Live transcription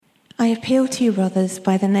I appeal to you, brothers,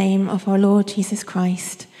 by the name of our Lord Jesus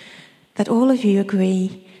Christ, that all of you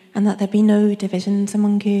agree and that there be no divisions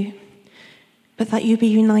among you, but that you be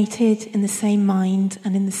united in the same mind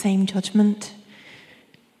and in the same judgment.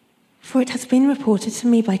 For it has been reported to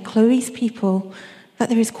me by Chloe's people that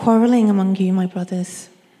there is quarrelling among you, my brothers.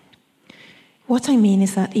 What I mean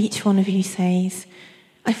is that each one of you says,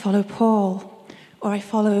 I follow Paul, or I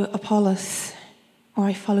follow Apollos, or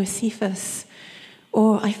I follow Cephas,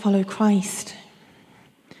 or I follow Christ.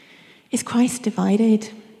 Is Christ divided?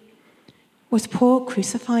 Was Paul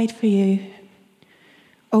crucified for you?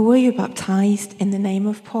 Or were you baptized in the name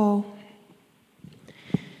of Paul?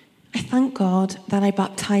 I thank God that I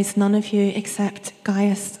baptized none of you except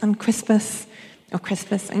Gaius and Crispus, or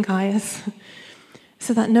Crispus and Gaius,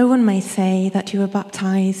 so that no one may say that you were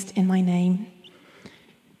baptized in my name.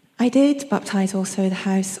 I did baptize also the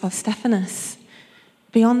house of Stephanas.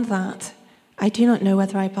 Beyond that, I do not know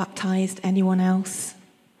whether I baptized anyone else.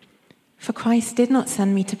 For Christ did not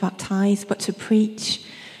send me to baptize, but to preach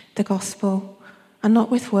the gospel, and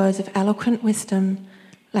not with words of eloquent wisdom,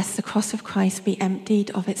 lest the cross of Christ be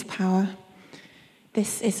emptied of its power.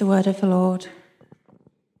 This is the word of the Lord.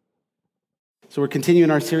 So we're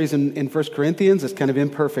continuing our series in 1 Corinthians, this kind of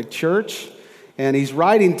imperfect church. And he's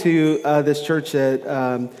writing to this church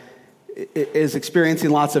that is experiencing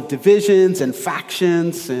lots of divisions and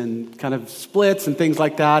factions and kind of splits and things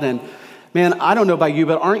like that. And man, I don't know about you,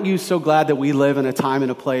 but aren't you so glad that we live in a time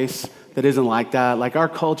and a place that isn't like that? Like our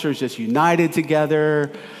culture is just united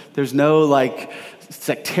together. There's no like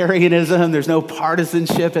sectarianism. There's no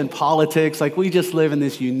partisanship in politics. Like we just live in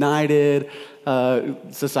this united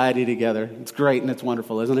society together. It's great and it's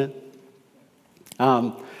wonderful, isn't it?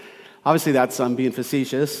 Obviously that's being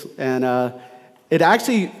facetious. And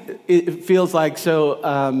it feels like,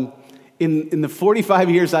 so in the 45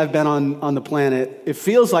 years I've been on the planet, it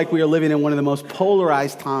feels like we are living in one of the most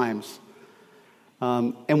polarized times.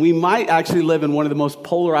 And we might actually live in one of the most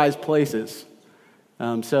polarized places.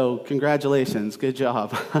 So congratulations, good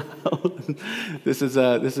job. This is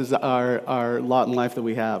our lot in life that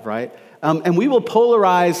we have, right? And we will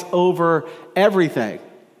polarize over everything.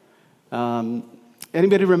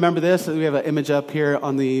 Anybody remember this? We have an image up here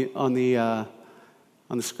on the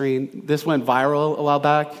screen. This went viral a while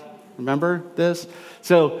back. Remember this?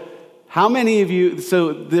 So how many of you,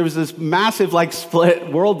 so there was this massive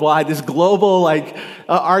split worldwide, this global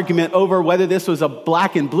argument over whether this was a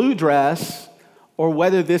black and blue dress or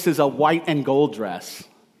whether this is a white and gold dress.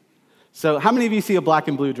 So how many of you see a black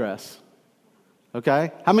and blue dress?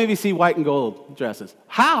 Okay. How many of you see white and gold dresses?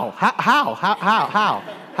 How?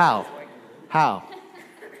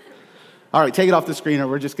 All right, take it off the screen or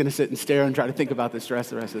we're just going to sit and stare and try to think about this dress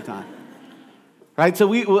the rest of the time. Right?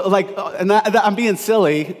 So I'm being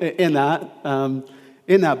silly in that,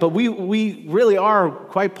 but we really are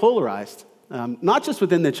quite polarized. Not just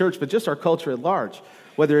within the church, but just our culture at large.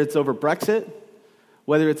 Whether it's over Brexit,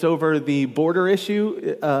 whether it's over the border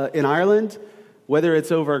issue in Ireland, whether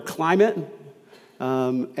it's over climate,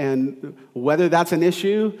 and whether that's an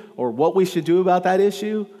issue or what we should do about that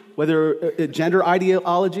issue, whether gender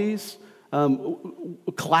ideologies,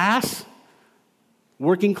 class,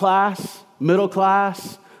 working class, middle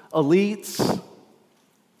class, elites,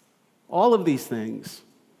 all of these things.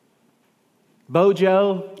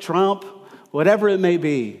 Bojo, Trump, whatever it may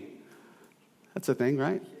be. That's a thing,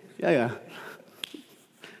 right? Yeah.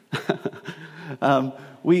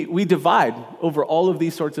 We divide over all of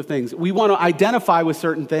these sorts of things. We want to identify with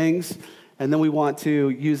certain things, and then we want to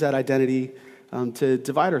use that identity to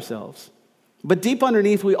divide ourselves. But deep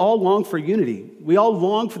underneath, we all long for unity. We all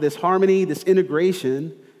long for this harmony, this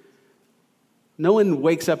integration. No one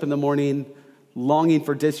wakes up in the morning longing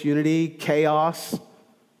for disunity, chaos,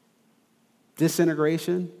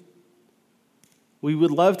 disintegration. We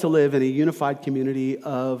would love to live in a unified community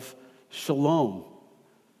of shalom,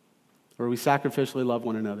 where we sacrificially love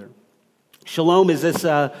one another. Shalom is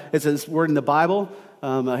this word in the Bible,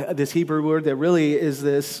 this Hebrew word that really is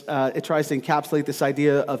this. It tries to encapsulate this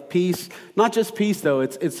idea of peace. Not just peace, though.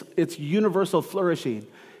 It's universal flourishing.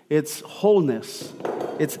 It's wholeness.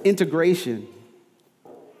 It's integration.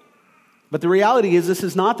 But the reality is this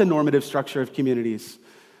is not the normative structure of communities,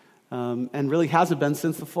 and really hasn't been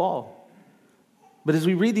since the fall. But as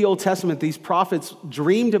we read the Old Testament, these prophets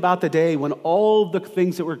dreamed about the day when all the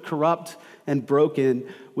things that were corrupt and broken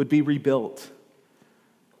would be rebuilt,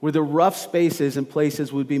 where the rough spaces and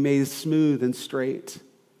places would be made smooth and straight,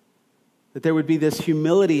 that there would be this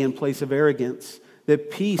humility in place of arrogance,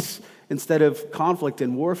 that peace instead of conflict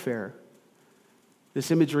and warfare,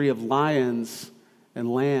 this imagery of lions and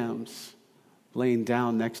lambs laying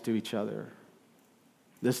down next to each other.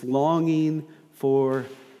 This longing for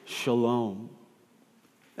shalom.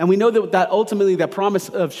 And we know that ultimately, that promise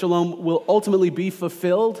of shalom will ultimately be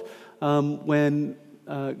fulfilled when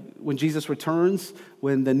Jesus returns,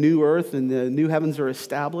 when the new earth and the new heavens are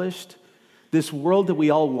established. This world that we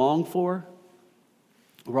all long for,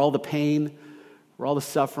 where all the pain, where all the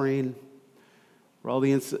suffering, where all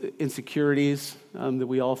the insecurities that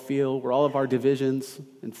we all feel, where all of our divisions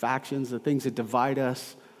and factions, the things that divide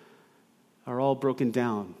us, are all broken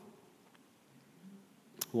down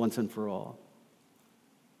once and for all.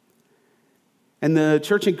 And the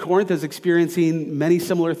church in Corinth is experiencing many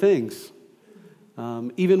similar things,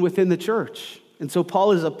 even within the church. And so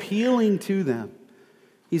Paul is appealing to them.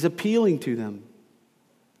 He's appealing to them.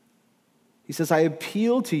 He says, I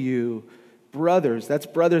appeal to you, brothers, that's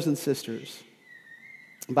brothers and sisters,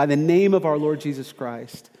 by the name of our Lord Jesus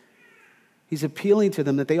Christ. He's appealing to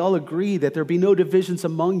them that they all agree that there be no divisions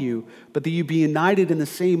among you, but that you be united in the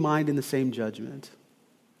same mind and the same judgment.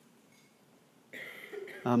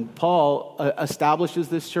 Paul establishes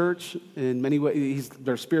this church in many ways. He's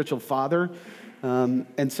their spiritual father.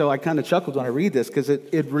 And so I kind of chuckled when I read this because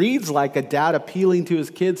it reads like a dad appealing to his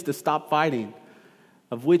kids to stop fighting,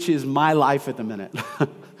 of which is my life at the minute,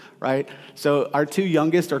 right? So our two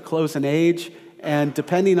youngest are close in age, and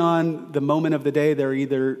depending on the moment of the day, they're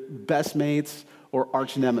either best mates or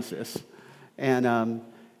arch nemesis. And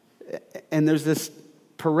there's this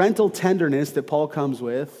parental tenderness that Paul comes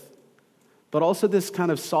with, but also this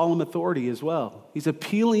kind of solemn authority as well. He's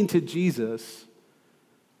appealing to Jesus.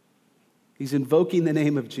 He's invoking the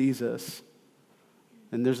name of Jesus.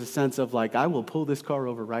 And there's a sense of like, I will pull this car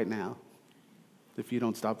over right now if you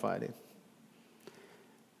don't stop fighting.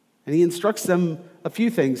 And he instructs them a few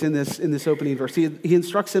things in this opening verse. He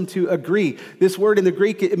instructs them to agree. This word in the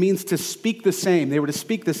Greek, it means to speak the same. They were to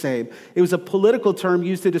speak the same. It was a political term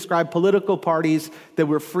used to describe political parties that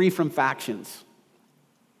were free from factions.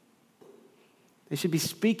 They should be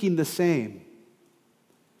speaking the same.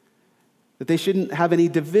 That they shouldn't have any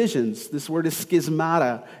divisions. This word is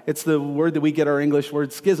schismata. It's the word that we get our English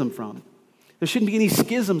word schism from. There shouldn't be any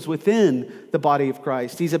schisms within the body of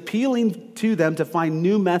Christ. He's appealing to them to find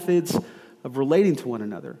new methods of relating to one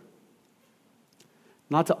another.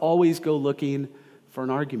 Not to always go looking for an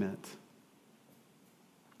argument.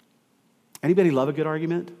 Anybody love a good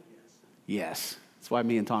argument? Yes. That's why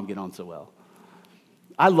me and Tom get on so well.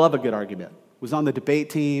 I love a good argument. Was on the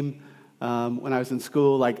debate team when I was in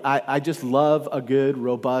school. Like I just love a good,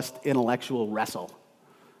 robust, intellectual wrestle.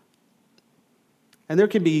 And there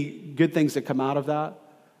can be good things that come out of that,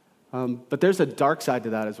 but there's a dark side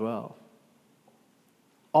to that as well.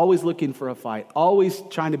 Always looking for a fight, always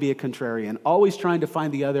trying to be a contrarian, always trying to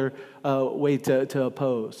find the other way to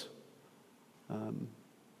oppose.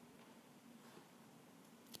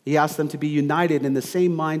 He asked them to be united in the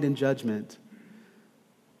same mind and judgment.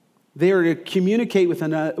 They are to communicate with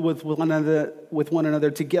one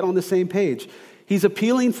another to get on the same page. He's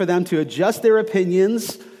appealing for them to adjust their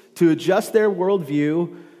opinions, to adjust their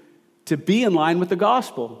worldview, to be in line with the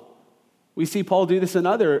gospel. We see Paul do this in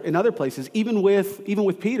other places, even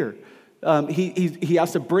with Peter. He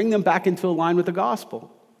has to bring them back into line with the gospel.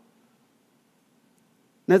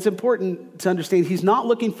 And that's important to understand. He's not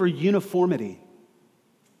looking for uniformity.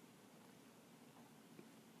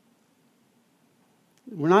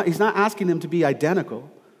 He's not asking them to be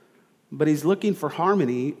identical, but he's looking for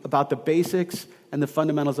harmony about the basics and the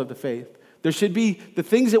fundamentals of the faith. There should be the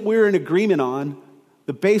things that we're in agreement on,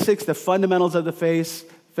 the basics, the fundamentals of the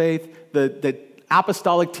faith, the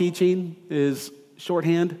apostolic teaching is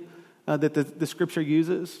shorthand that the scripture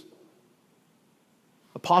uses.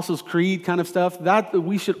 Apostles' Creed kind of stuff, that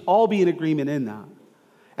we should all be in agreement in that.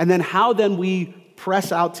 And then how then we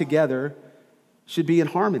press out together should be in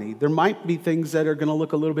harmony. There might be things that are going to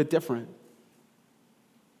look a little bit different.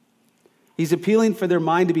 He's appealing for their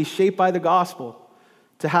mind to be shaped by the gospel,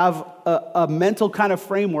 to have a mental kind of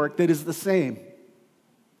framework that is the same.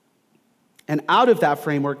 And out of that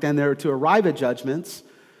framework, then they're to arrive at judgments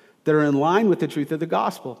that are in line with the truth of the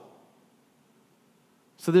gospel.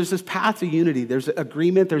 So there's this path to unity. There's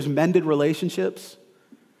agreement, there's mended relationships,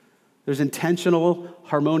 there's intentional,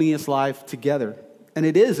 harmonious life together. And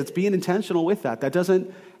it's being intentional with that. That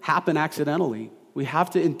doesn't happen accidentally. We have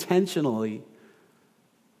to intentionally,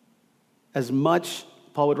 as much,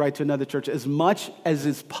 Paul would write to another church, as much as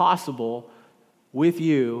is possible with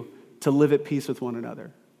you to live at peace with one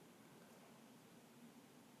another.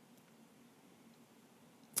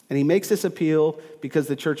 And he makes this appeal because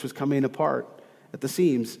the church was coming apart at the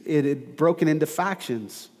seams. It had broken into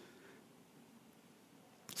factions.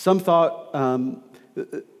 Some thought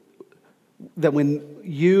that when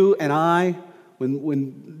you and I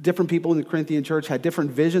when different people in the Corinthian church had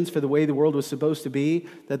different visions for the way the world was supposed to be,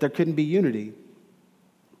 that there couldn't be unity.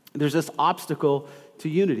 There's this obstacle to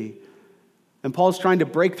unity. And Paul's trying to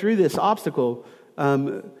break through this obstacle.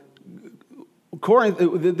 Corinth,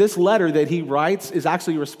 this letter that he writes is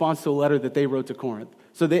actually a response to a letter that they wrote to Corinth.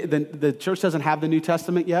 So the church doesn't have the New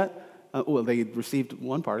Testament yet. They received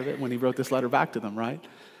one part of it when he wrote this letter back to them, right?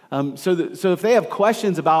 So if they have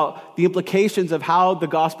questions about the implications of how the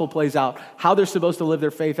gospel plays out, how they're supposed to live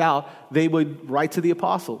their faith out, they would write to the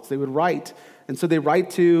apostles. They would write. And so they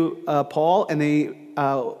write to Paul, and they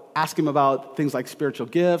ask him about things like spiritual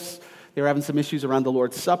gifts. They were having some issues around the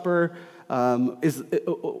Lord's Supper,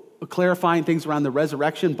 clarifying things around the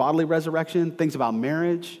resurrection, bodily resurrection, things about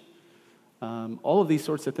marriage, all of these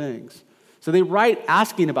sorts of things. So they write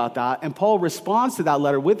asking about that, and Paul responds to that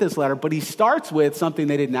letter with this letter, but he starts with something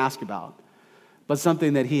they didn't ask about, but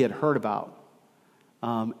something that he had heard about.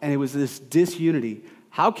 And it was this disunity.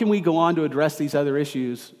 How can we go on to address these other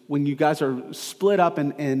issues when you guys are split up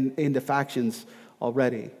into factions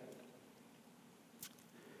already?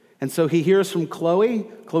 And so he hears from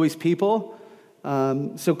Chloe's people.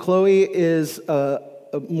 So Chloe is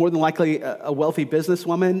more than likely a wealthy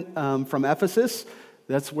businesswoman from Ephesus.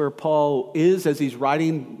 That's where Paul is as he's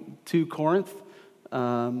writing to Corinth.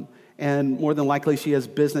 And more than likely she has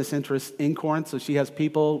business interests in Corinth. So she has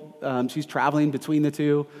people, she's traveling between the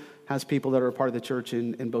two, has people that are a part of the church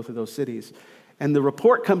in both of those cities. And the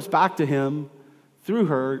report comes back to him through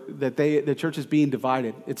her that the church is being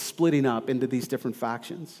divided. It's splitting up into these different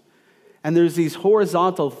factions. And there's these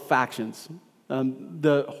horizontal factions.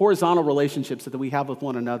 The horizontal relationships that we have with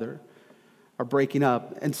one another are breaking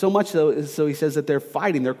up. And so much so he says that they're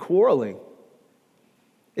fighting, they're quarreling.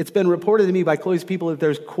 It's been reported to me by Chloe's people that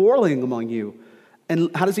there's quarreling among you.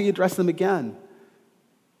 And how does he address them again?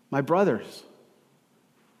 My brothers.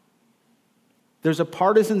 There's a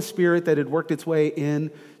partisan spirit that had worked its way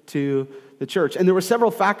into the church. And there were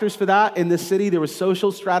several factors for that in this city. There was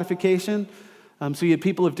social stratification. So you had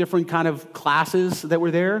people of different kind of classes that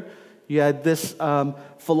were there. You had this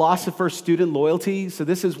philosopher-student loyalty. So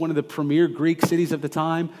this is one of the premier Greek cities of the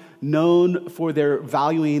time, known for their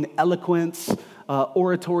valuing eloquence,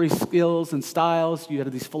 oratory skills and styles. You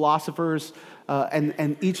had these philosophers,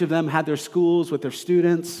 and each of them had their schools with their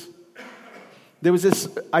students. There was this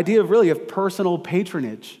idea of personal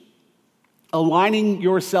patronage, aligning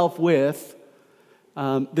yourself with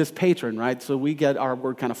this patron, right? So we get our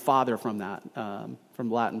word kind of father from that,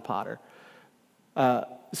 from Latin pater.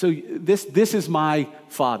 So this is my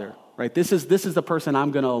father, right? This is the person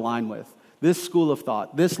I'm going to align with. This school of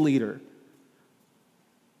thought, this leader.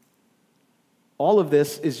 All of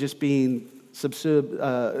this is just being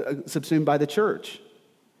subsumed by the church.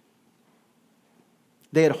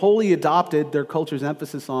 They had wholly adopted their culture's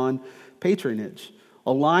emphasis on patronage,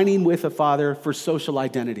 aligning with a father for social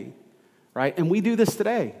identity, right? And we do this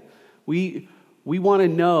today. We want to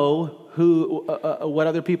know what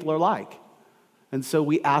other people are like. And so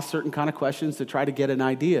we ask certain kind of questions to try to get an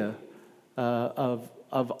idea of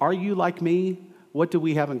are you like me? What do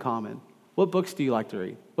we have in common? What books do you like to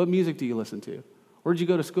read? What music do you listen to? Where'd you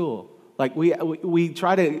go to school? Like we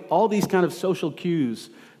try to, all these kind of social cues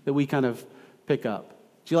that we kind of pick up.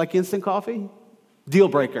 Do you like instant coffee? Deal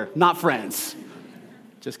breaker, not friends.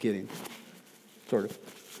 Just kidding. Sort of.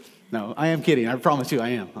 No, I am kidding. I promise you I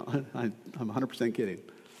am. I'm 100% kidding.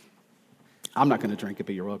 I'm not going to drink it,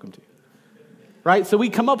 but you're welcome to. Right? So we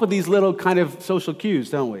come up with these little kind of social cues,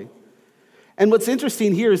 don't we? And what's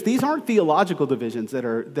interesting here is these aren't theological divisions that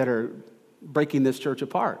are breaking this church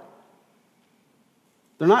apart.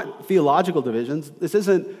 They're not theological divisions. This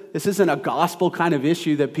isn't a gospel kind of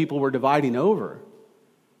issue that people were dividing over.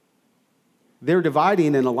 They're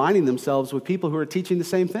dividing and aligning themselves with people who are teaching the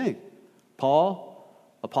same thing. Paul,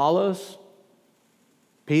 Apollos,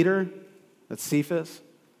 Peter, that's Cephas.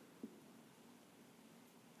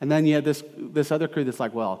 And then you had this other crew that's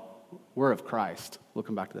like, well, we're of Christ. We'll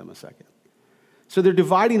come back to them in a second. So they're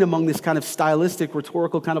dividing among this kind of stylistic,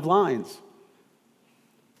 rhetorical kind of lines.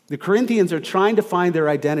 The Corinthians are trying to find their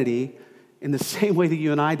identity in the same way that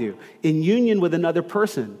you and I do, in union with another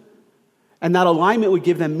person. And that alignment would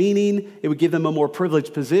give them meaning. It would give them a more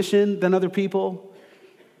privileged position than other people.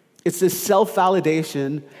 It's this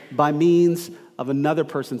self-validation by means of another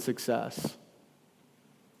person's success.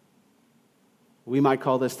 We might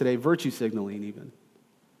call this today virtue signaling even,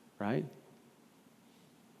 right?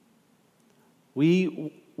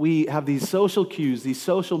 We have these social cues, these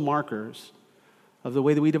social markers of the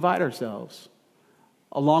way that we divide ourselves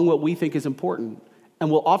along what we think is important. And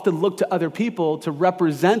we'll often look to other people to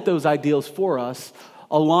represent those ideals for us,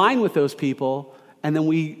 align with those people, and then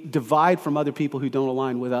we divide from other people who don't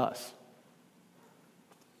align with us.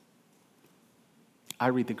 I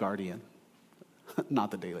read The Guardian,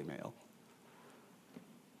 not the Daily Mail.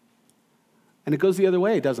 And it goes the other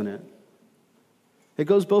way, doesn't it? It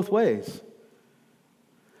goes both ways.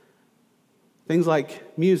 Things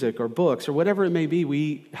like music or books or whatever it may be,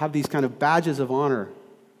 we have these kind of badges of honor.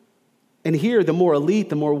 And here, the more elite,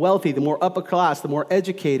 the more wealthy, the more upper class, the more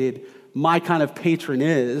educated my kind of patron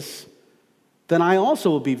is, then I also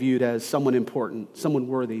will be viewed as someone important, someone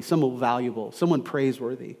worthy, someone valuable, someone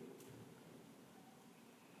praiseworthy.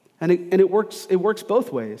 And it works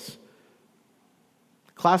both ways.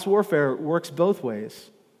 Class warfare works both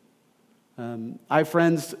ways. I have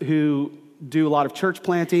friends who do a lot of church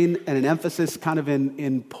planting and an emphasis kind of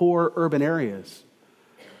in poor urban areas.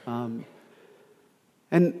 And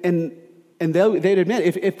they'd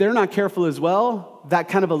admit, if they're not careful as well, that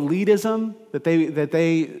kind of elitism that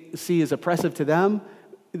they see as oppressive to them,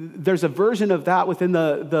 there's a version of that within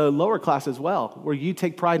the lower class as well, where you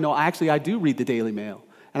take pride, no, I do read the Daily Mail.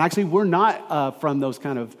 And actually, we're not from those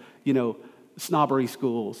kind of, snobbery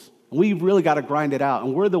schools. We really got to grind it out,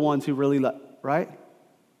 and we're the ones who really, right?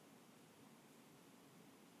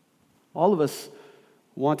 All of us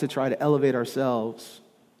want to try to elevate ourselves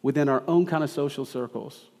within our own kind of social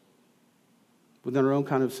circles, within our own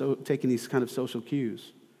kind of taking these kind of social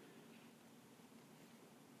cues.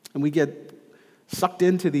 And we get sucked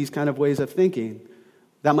into these kind of ways of thinking.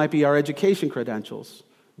 That might be our education credentials,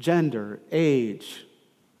 gender, age.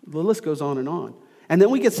 The list goes on. And then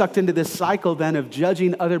we get sucked into this cycle then of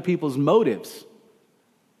judging other people's motives.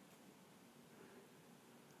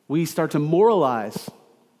 We start to moralize.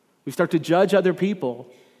 We start to judge other people,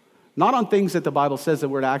 not on things that the Bible says that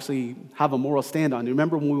we're to actually have a moral stand on. You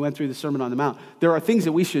remember when we went through the Sermon on the Mount? There are things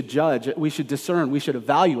that we should judge, we should discern, we should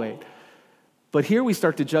evaluate. But here we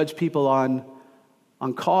start to judge people on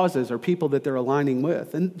causes or people that they're aligning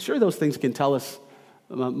with. And sure, those things can tell us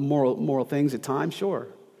moral things at times, sure.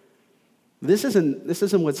 This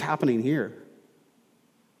isn't what's happening here.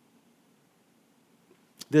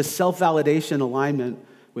 This self-validation alignment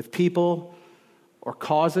with people or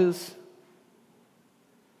causes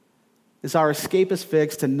is our escapist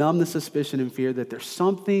fix to numb the suspicion and fear that there's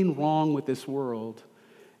something wrong with this world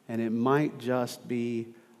and it might just be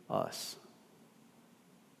us.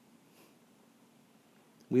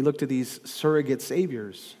 We look to these surrogate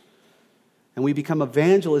saviors and we become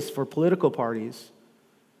evangelists for political parties,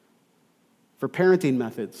 for parenting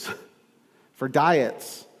methods, for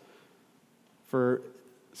diets, for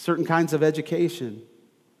certain kinds of education.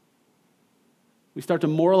 We start to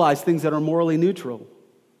moralize things that are morally neutral.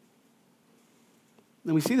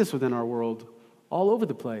 And we see this within our world all over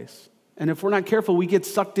the place. And if we're not careful, we get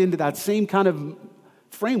sucked into that same kind of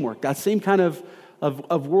framework, that same kind of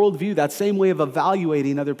worldview, that same way of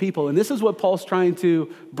evaluating other people. And this is what Paul's trying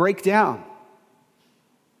to break down.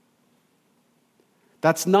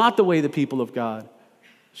 That's not the way the people of God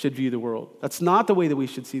should view the world. That's not the way that we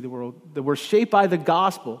should see the world. That we're shaped by the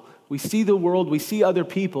gospel. We see the world, we see other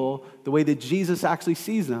people the way that Jesus actually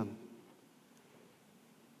sees them.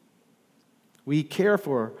 We care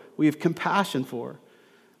for, we have compassion for.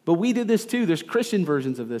 But we did this too. There's Christian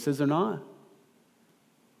versions of this, is there not?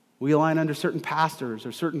 We align under certain pastors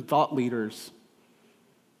or certain thought leaders,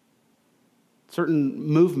 certain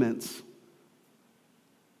movements,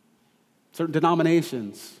 certain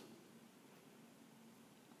denominations.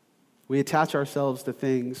 We attach ourselves to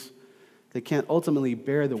things that can't ultimately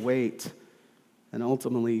bear the weight and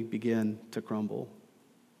ultimately begin to crumble.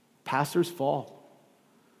 Pastors fall.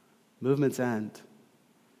 Movements end.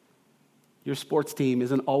 Your sports team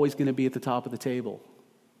isn't always going to be at the top of the table.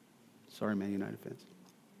 Sorry, Man United fans.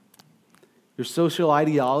 Your social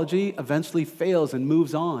ideology eventually fails and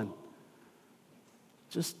moves on.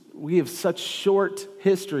 We have such short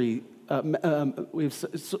history. We have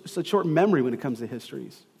such short memory when it comes to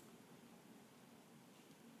histories.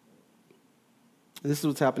 And this is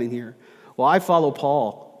what's happening here. Well, I follow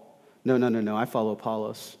Paul. No, I follow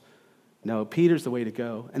Apollos. No, Peter's the way to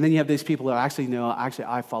go. And then you have these people that actually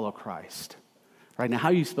I follow Christ. Right now, how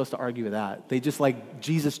are you supposed to argue with that? They just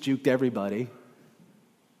Jesus juked everybody.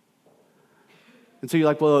 And so you're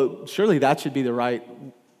like, well, surely that should be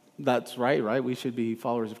that's right? We should be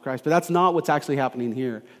followers of Christ. But that's not what's actually happening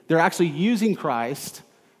here. They're actually using Christ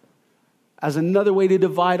as another way to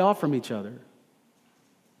divide off from each other,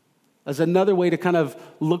 as another way to kind of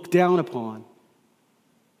look down upon.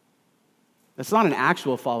 That's not an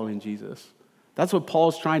actual following Jesus. That's what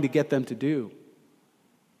Paul's trying to get them to do.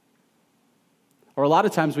 Or a lot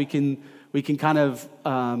of times we can kind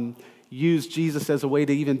of use Jesus as a way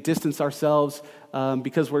to even distance ourselves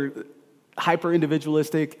because we're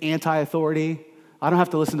hyper-individualistic, anti-authority. I don't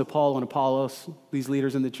have to listen to Paul and Apollos, these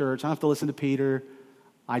leaders in the church. I don't have to listen to Peter.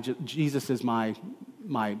 Jesus is my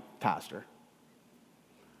pastor.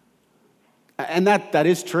 And that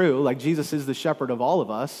is true. Like, Jesus is the shepherd of all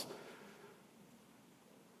of us.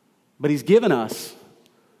 But he's given us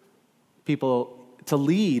people to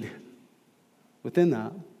lead within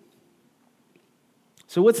that.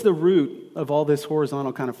 So what's the root of all this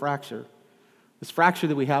horizontal kind of fracture? This fracture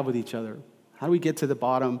that we have with each other. How do we get to the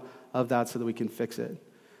bottom of that so that we can fix it?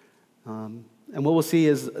 And what we'll see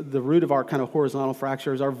is the root of our kind of horizontal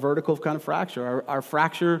fracture is our vertical kind of fracture, our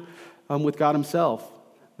fracture with God himself.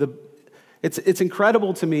 It's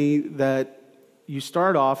incredible to me that you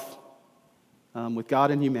start off with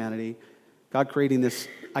God and humanity, God creating this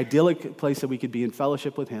idyllic place that we could be in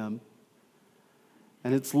fellowship with him.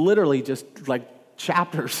 And it's literally just like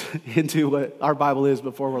chapters into what our Bible is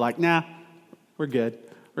before we're like, nah, we're good.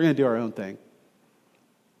 We're going to do our own thing.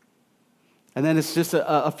 And then it's just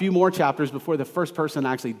a few more chapters before the first person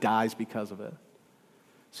actually dies because of it.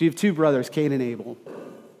 So you have two brothers, Cain and Abel.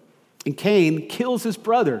 And Cain kills his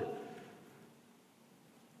brother.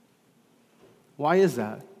 Why is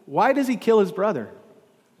that? Why does he kill his brother?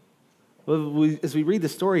 Well, as we read the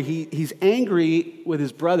story, he's angry with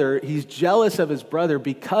his brother. He's jealous of his brother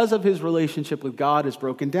because of his relationship with God is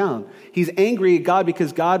broken down. He's angry at God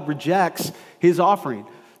because God rejects his offering.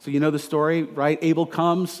 So you know the story, right? Abel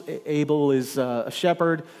comes. Abel is a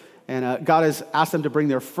shepherd, and God has asked them to bring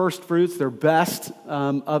their first fruits, their best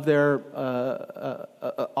of their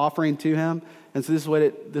offering to him. And so this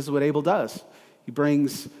is what Abel does. He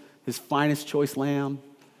brings his finest choice lamb,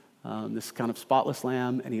 this kind of spotless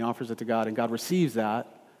lamb, and he offers it to God, and God receives that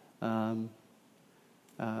and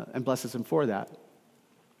blesses him for that.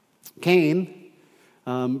 Cain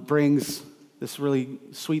brings this really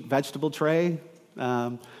sweet vegetable tray,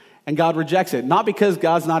 and God rejects it. Not because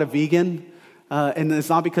God's not a vegan, and it's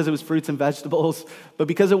not because it was fruits and vegetables, but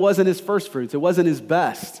because it wasn't his first fruits. It wasn't his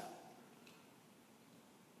best.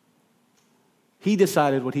 He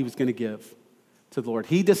decided what he was going to give to the Lord.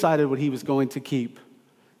 He decided what he was going to keep.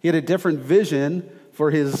 He had a different vision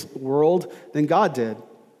for his world than God did.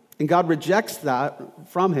 And God rejects that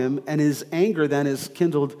from him, and his anger then is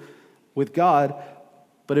kindled with God,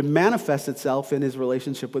 but it manifests itself in his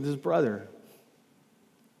relationship with his brother.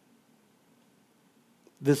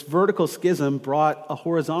 This vertical schism brought a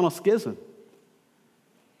horizontal schism.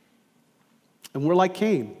 And we're like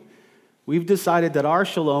Cain. We've decided that our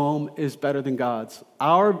shalom is better than God's.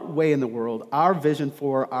 Our way in the world, our vision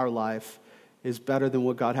for our life is better than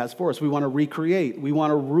what God has for us. We want to recreate. We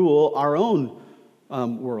want to rule our own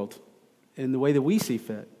world in the way that we see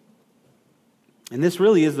fit. And this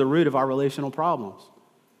really is the root of our relational problems.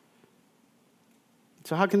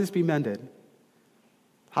 So how can this be mended?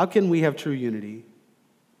 How can we have true unity?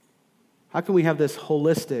 How can we have this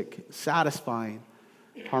holistic, satisfying,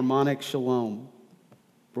 harmonic shalom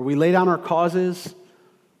where we lay down our causes,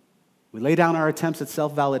 we lay down our attempts at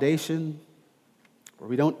self-validation, where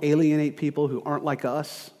we don't alienate people who aren't like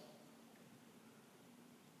us?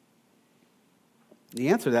 The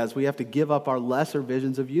answer to that is we have to give up our lesser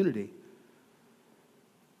visions of unity.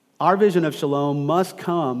 Our vision of shalom must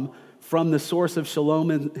come from the source of shalom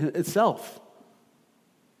itself,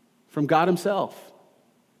 from God himself.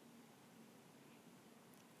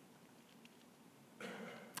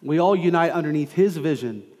 We all unite underneath his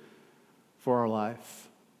vision for our life.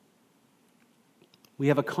 We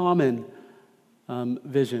have a common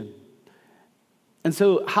vision. And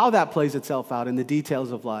so how that plays itself out in the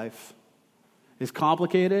details of life is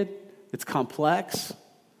complicated, it's complex,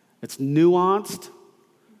 it's nuanced.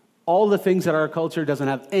 All the things that our culture doesn't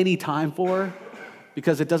have any time for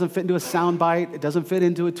because it doesn't fit into a soundbite, it doesn't fit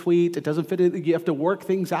into a tweet, it doesn't fit in, you have to work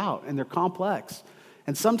things out, and they're complex.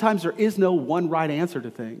 And sometimes there is no one right answer to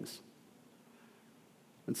things.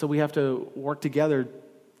 And so we have to work together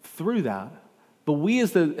through that. But we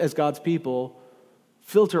as God's people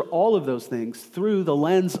filter all of those things through the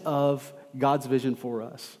lens of God's vision for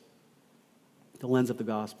us, the lens of the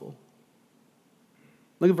gospel.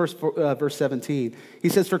 Look at verse 17. He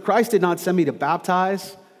says, "For Christ did not send me to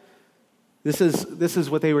baptize." This is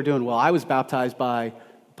what they were doing. Well, I was baptized by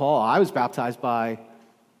Paul. I was baptized by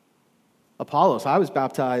Apollos. I was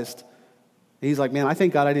baptized. And he's like, man, I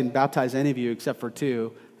thank God I didn't baptize any of you except for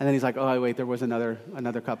two. And then he's like, oh, wait, there was another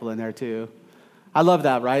couple in there too. I love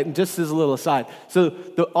that, right? And just as a little aside. So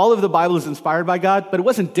all of the Bible is inspired by God, but it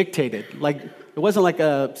wasn't dictated. Like, it wasn't like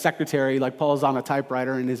a secretary, like Paul's on a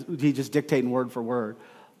typewriter and he's just dictating word for word.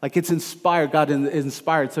 Like, it's inspired. God is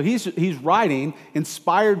inspired. So he's writing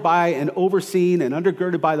inspired by and overseen and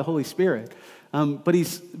undergirded by the Holy Spirit. But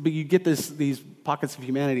you get these pockets of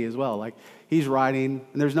humanity as well. Like, he's writing,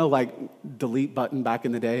 and there's no, like, delete button back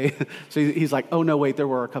in the day. So he's like, oh, no, wait, there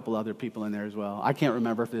were a couple other people in there as well. I can't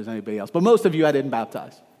remember if there's anybody else. But most of you I didn't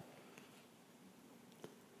baptize.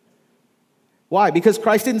 Why? Because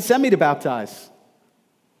Christ didn't send me to baptize.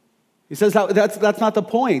 He says that's not the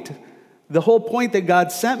point. The whole point that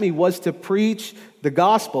God sent me was to preach the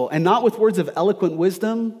gospel, and not with words of eloquent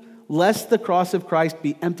wisdom, lest the cross of Christ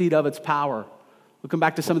be emptied of its power. We'll come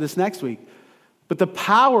back to some of this next week. But the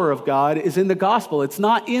power of God is in the gospel. It's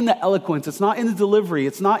not in the eloquence. It's not in the delivery.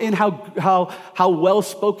 It's not in how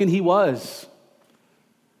well-spoken he was.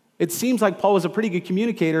 It seems like Paul was a pretty good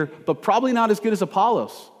communicator, but probably not as good as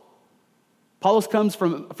Apollos. Apollos comes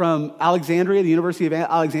from Alexandria, the University of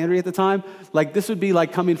Alexandria at the time. Like, this would be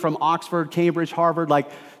like coming from Oxford, Cambridge, Harvard.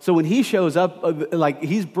 Like, so when he shows up, like,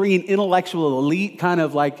 he's bringing intellectual elite kind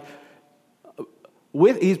of like,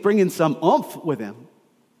 he's bringing some oomph with him.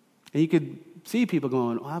 And you could see people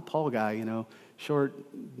going, oh, that Paul guy, short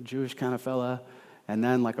Jewish kind of fella. And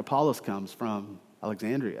then, like, Apollos comes from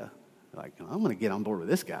Alexandria. Like, I'm going to get on board with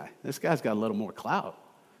this guy. This guy's got a little more clout,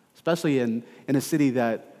 especially in a city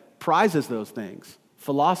that prizes those things: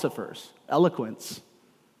 philosophers, eloquence.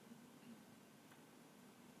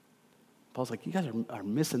 Paul's like, you guys are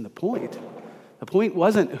missing the point. The point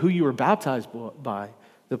wasn't who you were baptized by.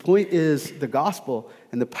 The point is the gospel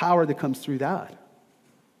and the power that comes through that.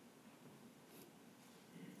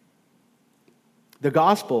 The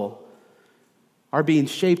gospel, our being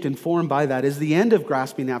shaped and formed by that, is the end of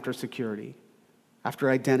grasping after security, after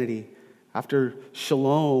identity, after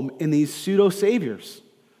shalom in these pseudo-saviors.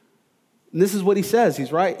 And this is what he says.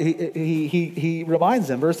 He's right. He reminds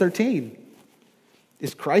them, verse 13.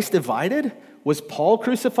 Is Christ divided? Was Paul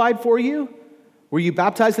crucified for you? Were you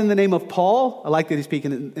baptized in the name of Paul? I like that he's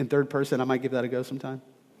speaking in third person. I might give that a go sometime.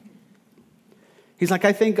 He's like,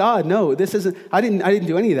 I thank God. No, this isn't. I didn't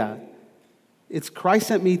do any of that. It's Christ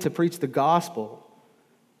sent me to preach the gospel,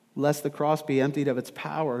 lest the cross be emptied of its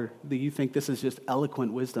power. That you think this is just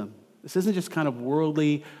eloquent wisdom. This isn't just kind of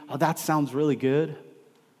worldly. Oh, that sounds really good.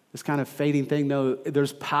 This kind of fading thing. No,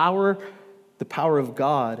 there's power. The power of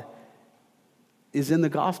God is in the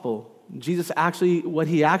gospel. Jesus what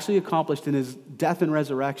he actually accomplished in his death and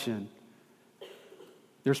resurrection,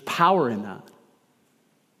 there's power in that.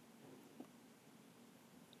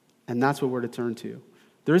 And that's what we're to turn to.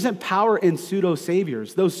 There isn't power in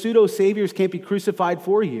pseudo-saviors. Those pseudo-saviors can't be crucified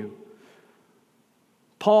for you.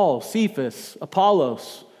 Paul, Cephas,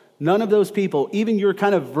 Apollos, none of those people, even your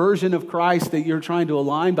kind of version of Christ that you're trying to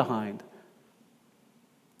align behind.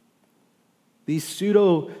 These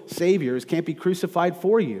pseudo-saviors can't be crucified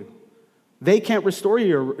for you. They can't restore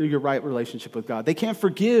your right relationship with God. They can't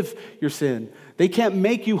forgive your sin. They can't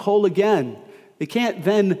make you whole again. They can't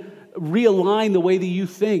then realign the way that you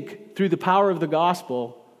think through the power of the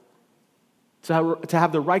gospel to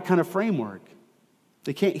have the right kind of framework.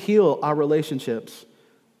 They can't heal our relationships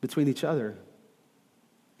between each other.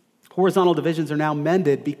 Horizontal divisions are now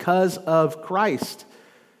mended because of Christ,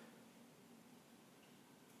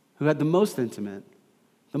 who had the most intimate,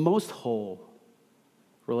 the most whole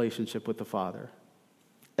relationship with the Father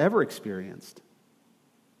ever experienced.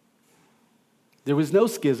 There was no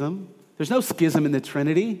schism. There's no schism in the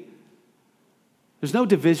Trinity. There's no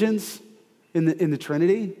divisions in the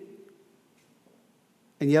Trinity.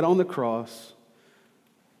 And yet on the cross,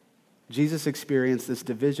 Jesus experienced this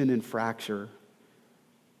division and fracture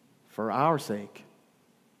for our sake,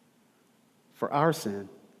 for our sin.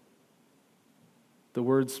 The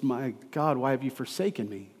words, my God, why have you forsaken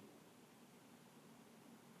me?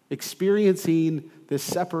 Experiencing this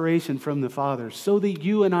separation from the Father so that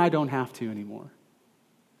you and I don't have to anymore.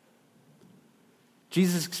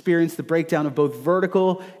 Jesus experienced the breakdown of both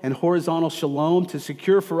vertical and horizontal shalom to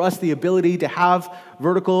secure for us the ability to have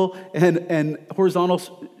vertical and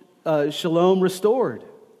horizontal shalom restored.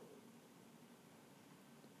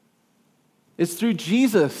 It's through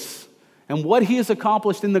Jesus and what he has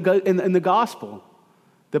accomplished in the gospel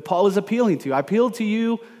that Paul is appealing to. I appeal to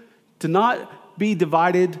you to not be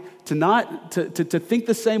divided, to think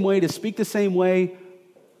the same way, to speak the same way.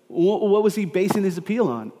 What was he basing his appeal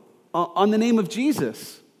on? On the name of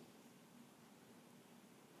Jesus.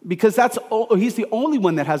 Because he's the only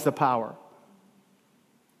one that has the power.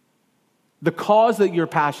 The cause that you're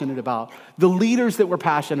passionate about, the leaders that we're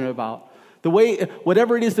passionate about, the way,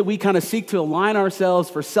 whatever it is that we kind of seek to align ourselves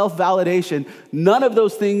for self-validation, none of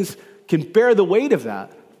those things can bear the weight of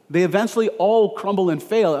that. They eventually all crumble and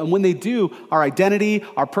fail. And when they do, our identity,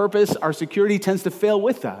 our purpose, our security tends to fail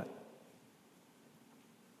with that.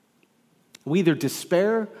 We either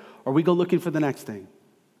despair or we go looking for the next thing.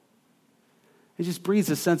 It just breeds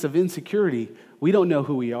a sense of insecurity. We don't know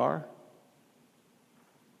who we are.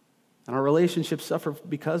 And our relationships suffer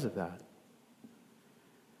because of that.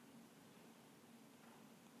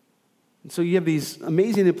 And so you have these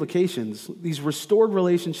amazing implications. Our restored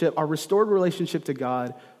relationship to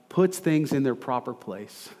God puts things in their proper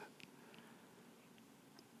place.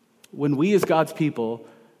 When we as God's people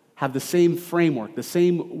have the same framework, the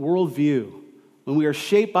same worldview, when we are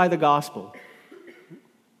shaped by the gospel,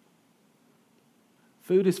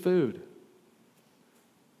 food is food.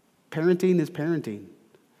 Parenting is parenting.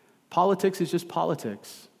 Politics is just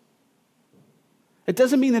politics. It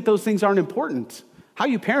doesn't mean that those things aren't important. How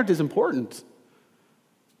you parent is important.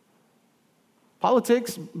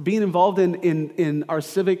 Politics, being involved in our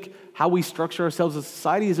civic, how we structure ourselves as a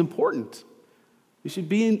society is important. We should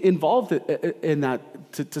be involved in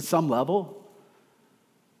that to some level.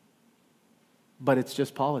 But it's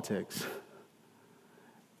just politics.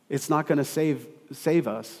 It's not going to save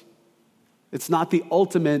us. It's not the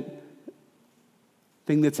ultimate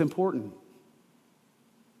thing that's important.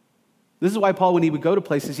 This is why Paul, when he would go to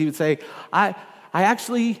places, he would say, I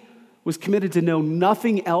actually was committed to know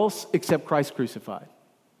nothing else except Christ crucified.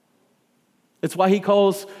 It's why he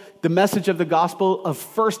calls the message of the gospel of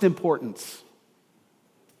first importance.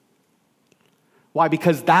 Why?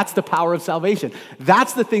 Because that's the power of salvation.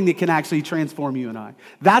 That's the thing that can actually transform you and I.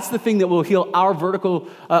 That's the thing that will heal our vertical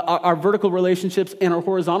relationships and our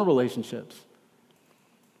horizontal relationships.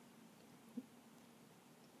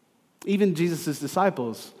 Even Jesus'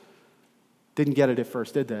 disciples didn't get it at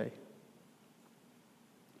first, did they?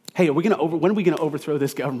 Hey, when are we going to overthrow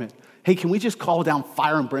this government? Hey, can we just call down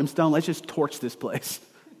fire and brimstone? Let's just torch this place.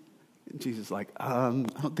 And Jesus is like, I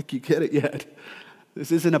don't think you get it yet.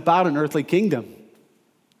 This isn't about an earthly kingdom.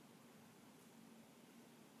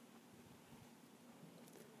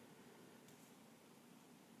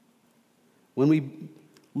 When we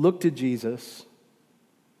look to Jesus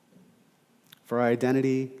for our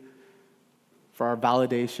identity, for our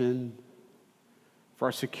validation, for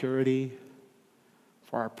our security,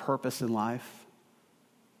 for our purpose in life,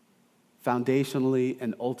 foundationally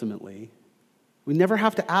and ultimately, we never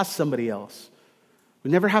have to ask somebody else.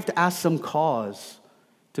 We never have to ask some cause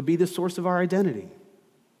to be the source of our identity.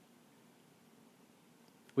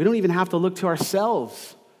 We don't even have to look to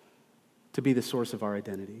ourselves to be the source of our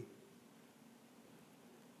identity.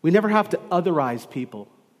 We never have to otherize people.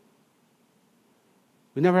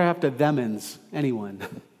 We never have to themins anyone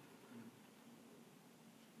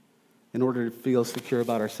in order to feel secure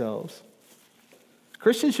about ourselves.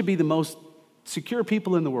 Christians should be the most secure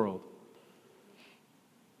people in the world.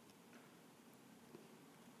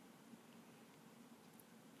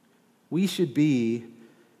 We should be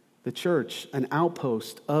the church, an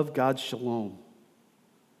outpost of God's shalom.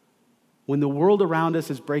 When the world around us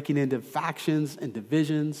is breaking into factions and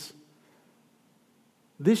divisions,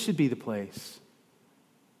 this should be the place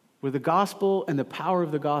where the gospel and the power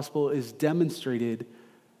of the gospel is demonstrated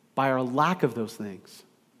by our lack of those things.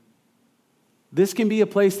 This can be a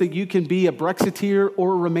place that you can be a Brexiteer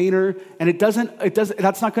or a Remainer, and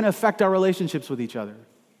that's not going to affect our relationships with each other.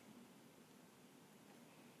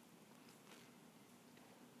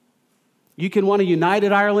 You can want a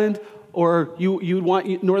united Ireland, or you would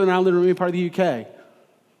want Northern Ireland to remain part of the UK.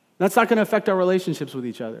 That's not going to affect our relationships with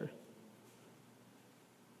each other.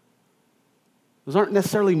 Those aren't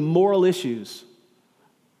necessarily moral issues.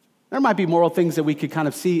 There might be moral things that we could kind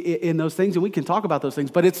of see in those things, and we can talk about those things,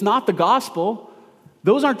 but it's not the gospel.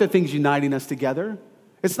 Those aren't the things uniting us together.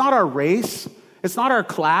 It's not our race. It's not our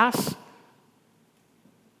class.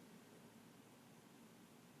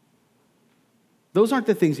 Those aren't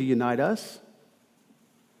the things that unite us.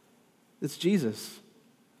 It's Jesus.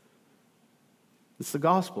 It's the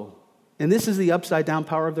gospel. And this is the upside down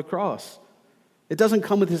power of the cross. It doesn't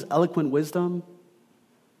come with his eloquent wisdom.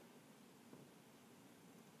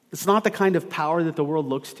 It's not the kind of power that the world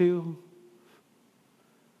looks to.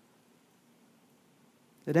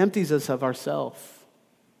 It empties us of ourself,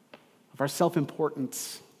 of our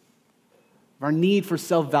self-importance, of our need for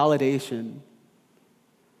self-validation,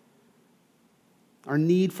 our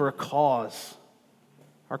need for a cause.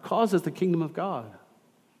 Our cause is the kingdom of God.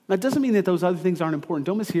 Now, it doesn't mean that those other things aren't important.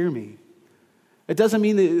 Don't mishear me. It doesn't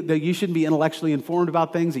mean that you shouldn't be intellectually informed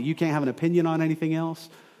about things, that you can't have an opinion on anything else.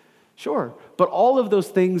 Sure, but all of those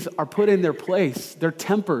things are put in their place. They're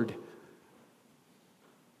tempered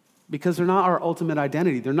because they're not our ultimate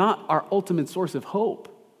identity. They're not our ultimate source of hope.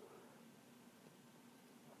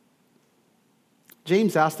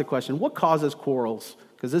 James asked the question, what causes quarrels?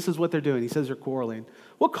 Because this is what they're doing. He says they're quarreling.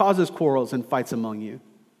 What causes quarrels and fights among you?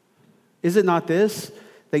 Is it not this,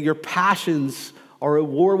 that your passions are at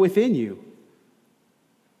war within you?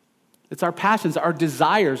 It's our passions, our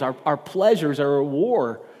desires, our pleasures are at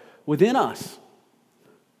war within us.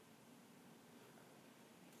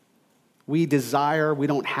 We desire, we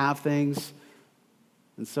don't have things,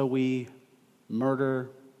 and so we murder,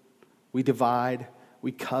 we divide,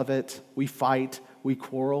 we covet, we fight, we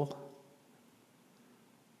quarrel.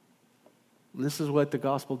 And this is what the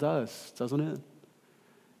gospel does, doesn't it?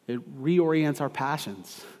 It reorients our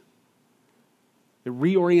passions. It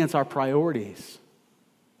reorients our priorities.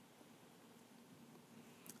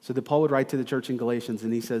 So that Paul would write to the church in Galatians,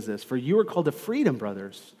 and he says this, "For you are called to freedom,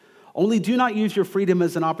 brothers. Only do not use your freedom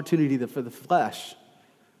as an opportunity for the flesh,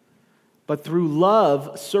 but through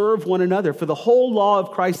love serve one another. For the whole law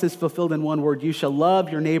of Christ is fulfilled in one word, you shall love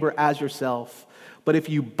your neighbor as yourself. But if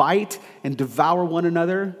you bite and devour one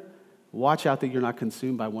another, watch out that you're not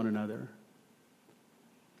consumed by one another."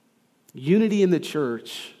 Unity in the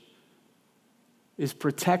church is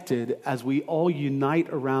protected as we all unite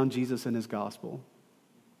around Jesus and his gospel.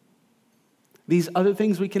 These other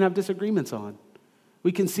things we can have disagreements on.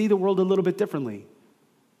 We can see the world a little bit differently.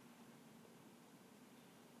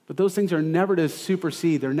 But those things are never to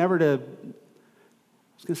supersede. They're never to, I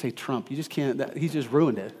was going to say Trump. You just can't, he's just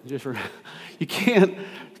ruined it. You can't,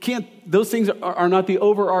 those things are not the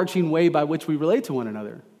overarching way by which we relate to one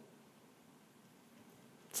another.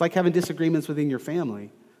 It's like having disagreements within your family.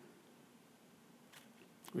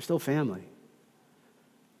 We're still family.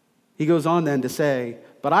 He goes on then to say,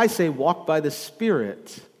 "But I say, walk by the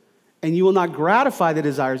Spirit, and you will not gratify the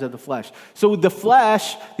desires of the flesh." So the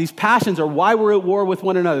flesh, these passions, are why we're at war with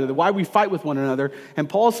one another, why we fight with one another. And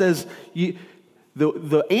Paul says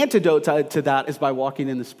the antidote to that is by walking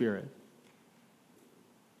in the Spirit.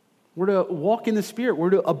 We're to walk in the Spirit. We're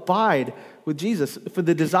to abide with Jesus. For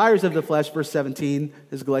the desires of the flesh, verse 17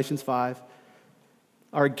 is Galatians 5,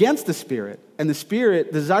 are against the Spirit, and the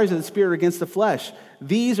desires of the Spirit are against the flesh.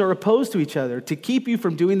 These are opposed to each other to keep you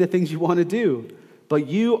from doing the things you want to do. But if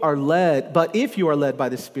you are led by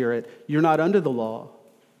the Spirit, you're not under the law.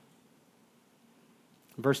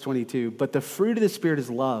 Verse 22, "But the fruit of the Spirit is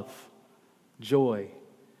love, joy,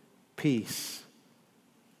 peace,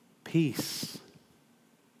 patience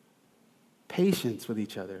with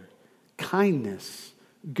each other, kindness,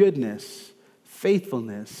 goodness,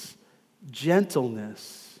 faithfulness,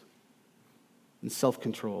 gentleness, and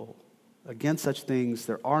self-control. Against such things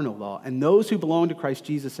there are no law. And those who belong to Christ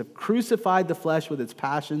Jesus have crucified the flesh with its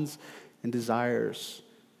passions and desires.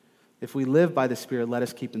 If we live by the Spirit, let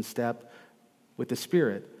us keep in step with the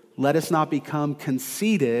Spirit. Let us not become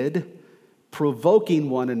conceited,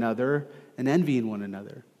 provoking one another and envying one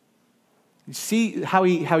another." You see how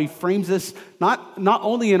he frames this, not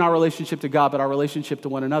only in our relationship to God, but our relationship to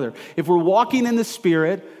one another. If we're walking in the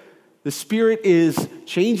Spirit is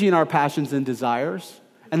changing our passions and desires,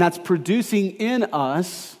 and that's producing in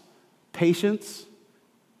us patience,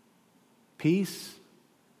 peace,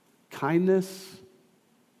 kindness,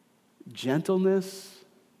 gentleness,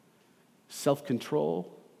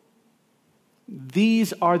 self-control.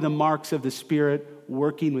 These are the marks of the Spirit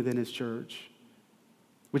working within his church,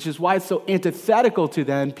 which is why it's so antithetical to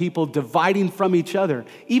then people dividing from each other,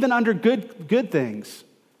 even under good things.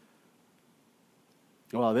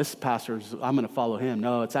 Well, this pastor's, I'm going to follow him.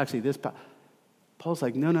 No, it's actually this pastor. Paul's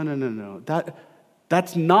like, no.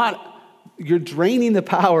 That's not, you're draining the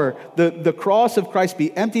power. The cross of Christ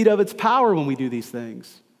be emptied of its power when we do these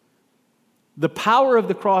things. The power of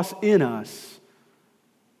the cross in us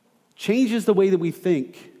changes the way that we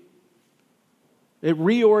think. It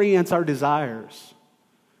reorients our desires.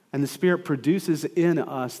 And the Spirit produces in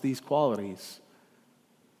us these qualities.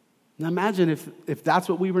 Now imagine if that's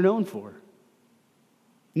what we were known for.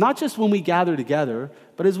 Not just when we gather together,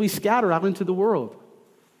 but as we scatter out into the world.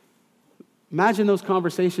 Imagine those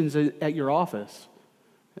conversations at your office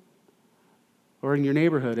or in your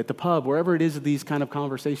neighborhood, at the pub, wherever it is that these kind of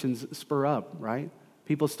conversations spur up, right?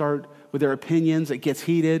 People start with their opinions, it gets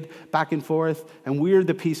heated back and forth, and we're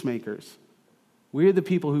the peacemakers. We're the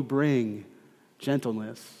people who bring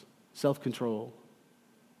gentleness, self-control.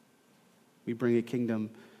 We bring a kingdom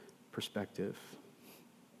perspective.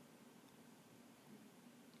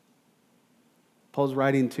 Paul's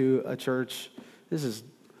writing to a church, this is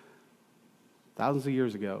thousands of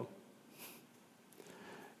years ago.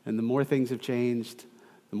 And the more things have changed,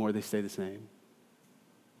 the more they stay the same.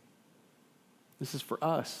 This is for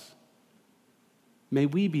us. May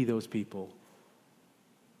we be those people.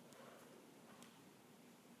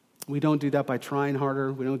 We don't do that by trying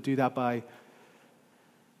harder. We don't do that by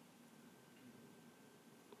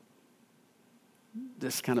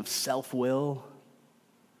this kind of self-will.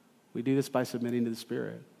 We do this by submitting to the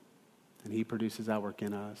Spirit, and He produces that work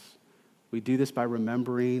in us. We do this by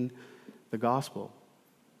remembering the gospel.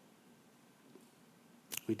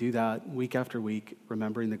 We do that week after week,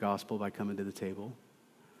 remembering the gospel by coming to the table.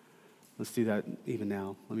 Let's do that even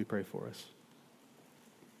now. Let me pray for us.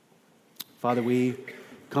 Father, we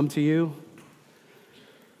come to you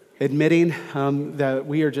admitting that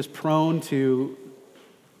we are just prone to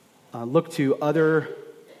look to other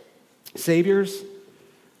saviors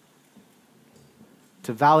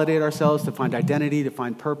to validate ourselves, to find identity, to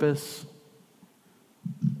find purpose.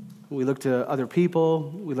 We look to other people.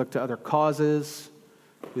 We look to other causes.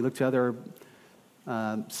 We look to other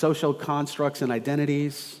social constructs and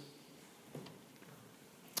identities.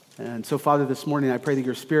 And so, Father, this morning I pray that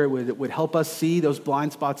your Spirit would help us see those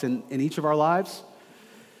blind spots in each of our lives,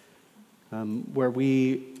 where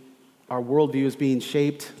our worldview is being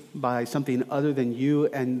shaped by something other than you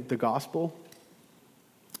and the gospel.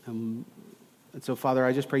 And so, Father,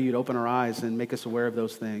 I just pray you'd open our eyes and make us aware of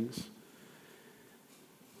those things.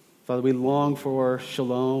 Father, we long for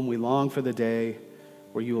shalom. We long for the day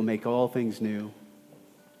where you will make all things new.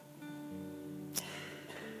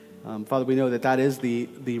 Father, we know that is the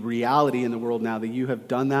reality in the world now, that you have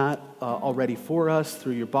done that already for us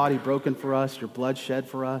through your body broken for us, your blood shed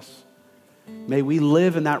for us. May we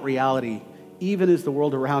live in that reality, even as the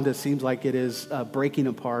world around us seems like it is breaking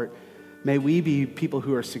apart. May we be people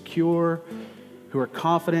who are secure, who are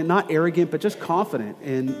confident, not arrogant, but just confident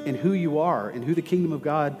in who you are and who the kingdom of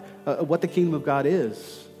God, what the kingdom of God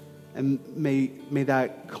is. And may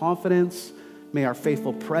that confidence, may our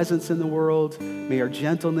faithful presence in the world, may our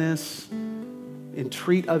gentleness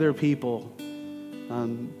entreat other people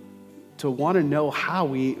to want to know how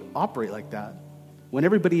we operate like that. When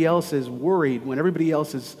everybody else is worried, when everybody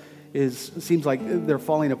else seems like they're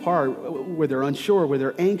falling apart, where they're unsure, where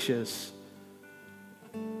they're anxious,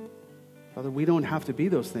 Father, we don't have to be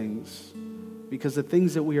those things, because the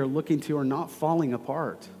things that we are looking to are not falling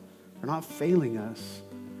apart. They're not failing us.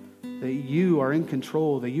 That you are in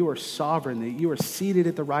control, that you are sovereign, that you are seated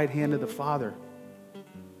at the right hand of the Father.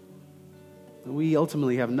 That we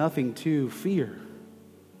ultimately have nothing to fear.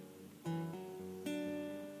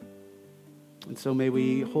 And so may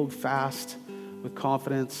we hold fast with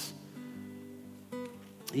confidence,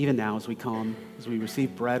 even now as we come, as we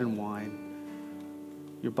receive bread and wine,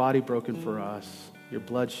 your body broken for us, your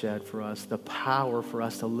blood shed for us, the power for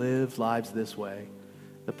us to live lives this way,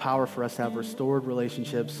 the power for us to have restored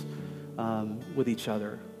relationships with each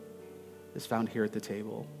other is found here at the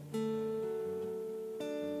table.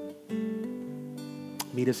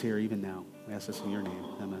 Meet us here even now. We ask this in your name.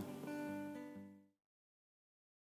 Amen.